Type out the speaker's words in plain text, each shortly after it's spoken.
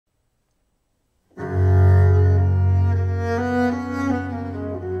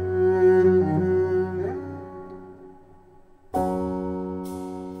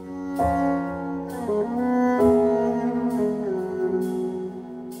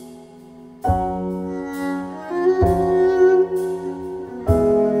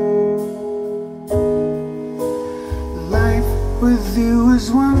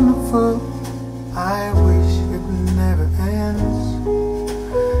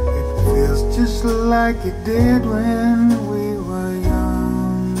just like it did when we were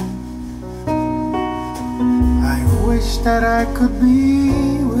young. I wish that I could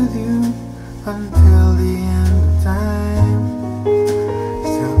be with you until the end of time.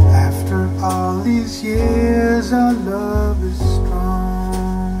 Still, after all these years, our love is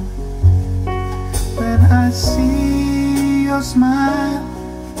strong. When I see your smile,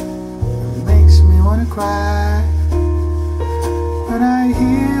 it makes me wanna cry. When I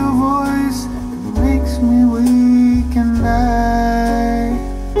hear your voice, it makes me weak, and I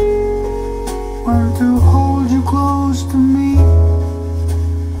want to hold you close to me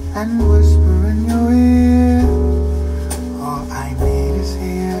and whisper in your ear. All I need is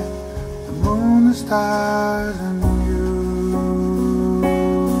here, the moon, the stars, and you.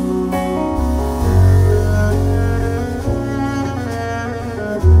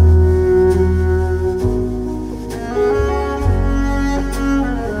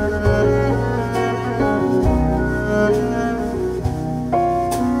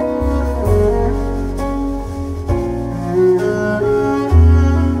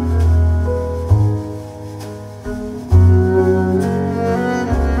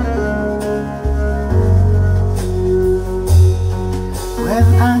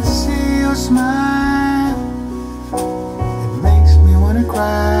 Smile, it makes me wanna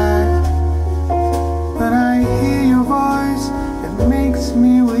cry. When I hear your voice, it makes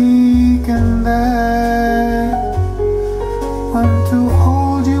me weak, and I want to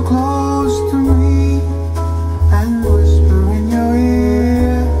hold you close to me and whisper in your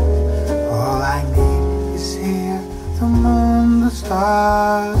ear. All I need is here, the moon, the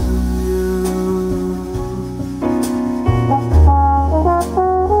stars, and you.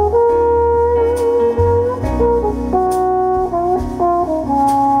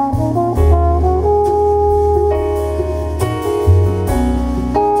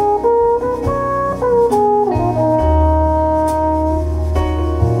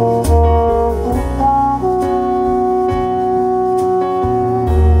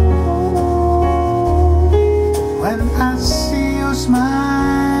 When I see your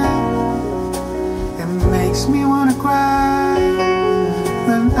smile, it makes me wanna cry.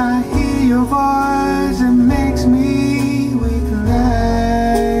 When I hear your voice, it makes me weak, and I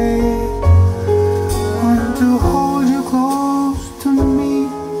want to hold you close to me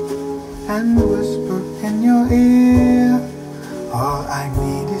and whisper in your ear. All I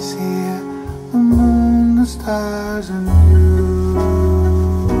need is here, the moon, the stars, and you.